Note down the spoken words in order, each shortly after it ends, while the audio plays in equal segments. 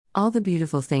All the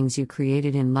beautiful things you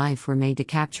created in life were made to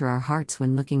capture our hearts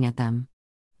when looking at them.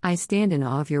 I stand in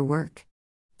awe of your work.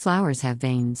 Flowers have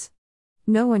veins.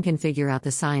 No one can figure out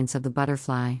the science of the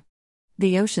butterfly.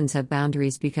 The oceans have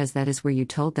boundaries because that is where you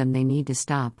told them they need to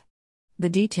stop. The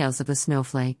details of the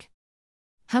snowflake.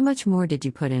 How much more did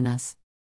you put in us?